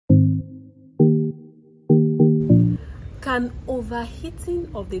Can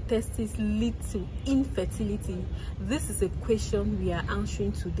overheating of the testes lead to infertility? This is a question we are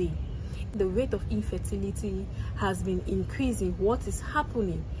answering today. The rate of infertility has been increasing. What is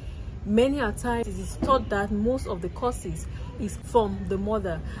happening? Many a times it is thought that most of the causes is from the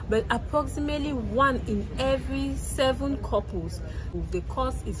mother, but approximately 1 in every 7 couples, the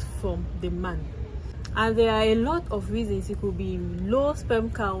cause is from the man. And there are a lot of reasons. It could be low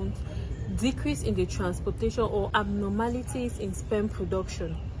sperm count, decrease in the transportation, or abnormalities in sperm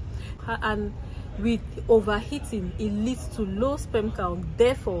production. And with overheating, it leads to low sperm count,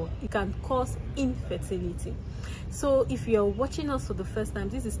 therefore it can cause infertility. So if you are watching us for the first time,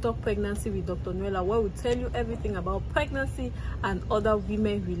 this is Talk Pregnancy with Dr. Noella, where we tell you everything about pregnancy and other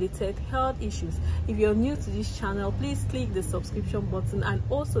women related health issues. If you're new to this channel, please click the subscription button and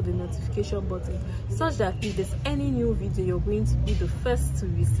also the notification button, such that if there's any new video, you're going to be the first to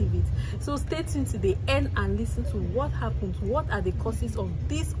receive it. So stay tuned to the end and listen to what happens, what are the causes of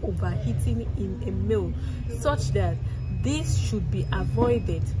this overheating in a male, such that this should be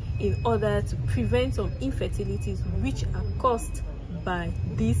avoided in order to prevent some infertilities which are caused by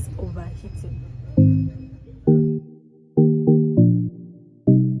this overheating.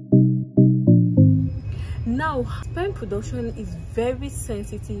 Now, sperm production is very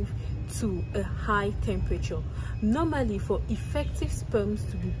sensitive to a high temperature. Normally, for effective sperms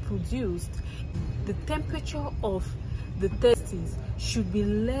to be produced, the temperature of the testes should be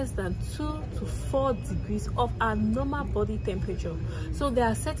less than 2 to 4 degrees of our normal body temperature. So there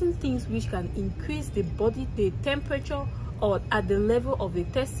are certain things which can increase the temperature or at the level of the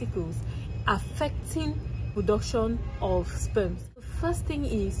testicles, affecting production of sperms. The first thing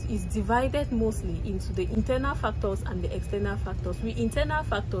is divided mostly into the internal factors and the external factors. With internal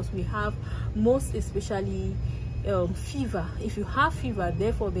factors, we have most especially fever. If you have fever,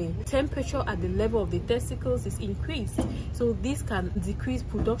 therefore the temperature at the level of the testicles is increased, so this can decrease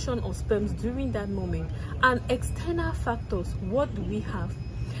production of sperms during that moment. And external factors, what do we have?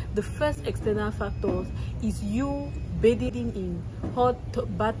 The first external factor is you bathing in hot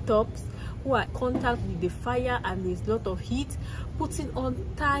bathtubs, who are in contact with the fire and there's a lot of heat, putting on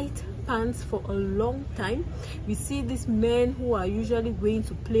tight pants for a long time. We see these men who are usually going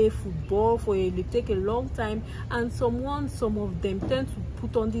to play football they take a long time, and some of them tend to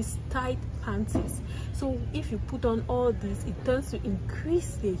put on these tight panties. So if you put on all this, it tends to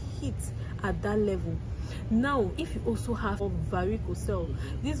increase the heat at that level. Now, if you also have varicocele,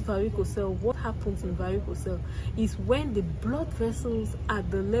 this varicocele, what happens in varicocele is when the blood vessels at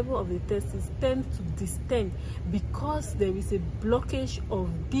the level of the testes tend to distend, because there is a blockage of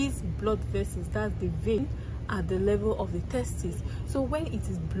these blood vessels, that's the vein at the level of the testes. So when it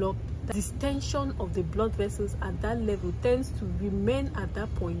is blocked, the distension of the blood vessels at that level tends to remain at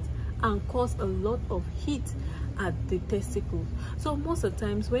that point and cause a lot of heat at the testicles. So most of the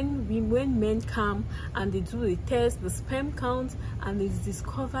times when men come and they do a test, the sperm count, and it's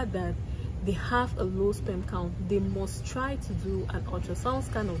discovered that they have a low sperm count, they must try to do an ultrasound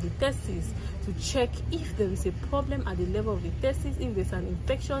scan of the testes to check if there is a problem at the level of the testes, if there's an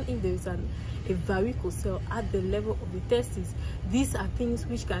infection, if there is a varicocele at the level of the testes. These are things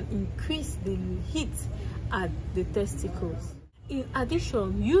which can increase the heat at the testicles. In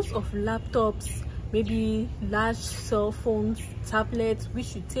addition, use of laptops, maybe large cell phones, tablets,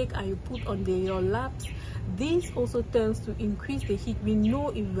 which you take and you put on your laps, this also tends to increase the heat. We know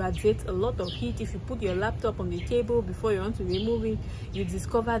it radiates a lot of heat. If you put your laptop on the table, before you want to remove it, you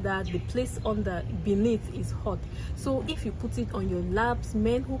discover that the place beneath is hot. So if you put it on your laps,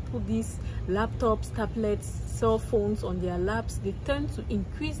 men who put these laptops, tablets, cell phones on their laps, they tend to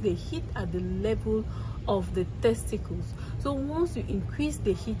increase the heat at the level of the testicles. So once you increase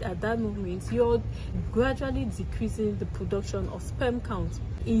the heat at that moment, you're gradually decreasing the production of sperm count.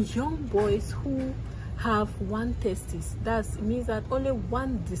 In young boys who have one testis, that means that only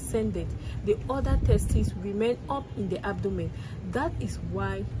one descended, the other testes remain up in the abdomen. That is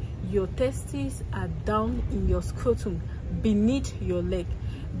why your testes are down in your scrotum, beneath your leg,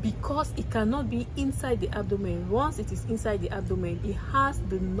 because it cannot be inside the abdomen. Once it is inside the abdomen, it has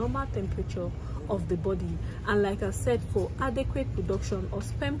the normal temperature of the body. And like I said, for adequate production of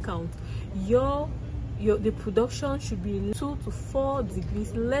sperm count, the production should be 2 to 4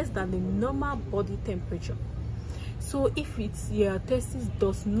 degrees less than the normal body temperature. So if your testis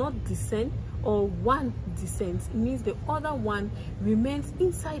does not descend, or one descends, it means the other one remains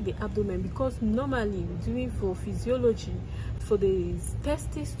inside the abdomen, because normally for physiology, for the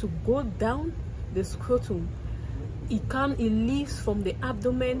testis to go down the scrotum, it leaves from the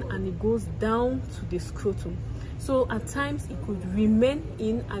abdomen and it goes down to the scrotum. So at times it could remain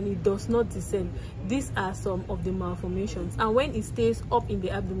in and it does not descend. These are some of the malformations. And when it stays up in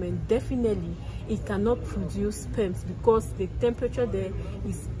the abdomen, definitely it cannot produce sperms because the temperature there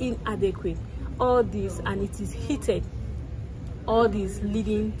is inadequate. All this, and it is heated, all this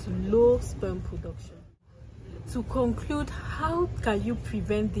leading to low sperm production. To conclude, how can you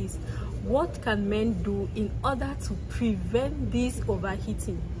prevent this? What can men do in order to prevent this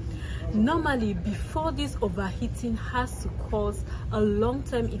overheating? Normally, before this overheating has to cause a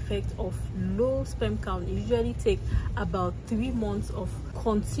long-term effect of low sperm count, it usually takes about 3 months of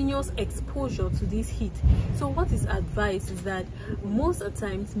continuous exposure to this heat. So what is advised is that most of the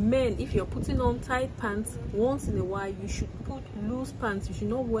times, men, if you're putting on tight pants, once in a while you should put loose pants. You should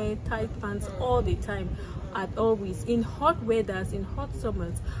not wear tight pants all the time. At always, in hot weathers, in hot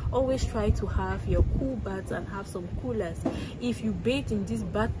summers, always try to have your cool baths and have some coolers. If you bathe in these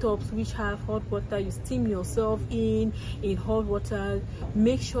bathtubs which have hot water, you steam yourself in hot water,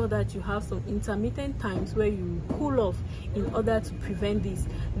 make sure that you have some intermittent times where you cool off in order to prevent this.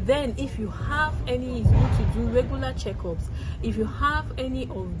 Then if you have any, it's good to do regular checkups. If you have any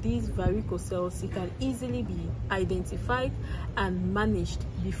of these varicocele, it can easily be identified and managed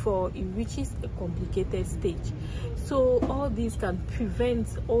before it reaches a complicated stage. So all these can prevent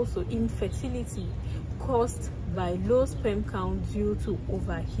also infertility caused by low sperm count due to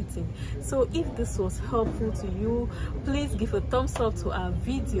overheating. So if this was helpful to you, please give a thumbs up to our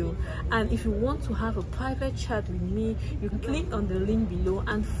video, and if you want to have a private chat with me, you can click on the link below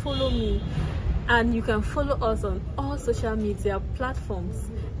and follow me, and you can follow us on all social media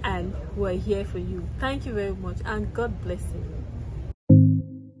platforms, and we're here for you. Thank you very much, and God bless you.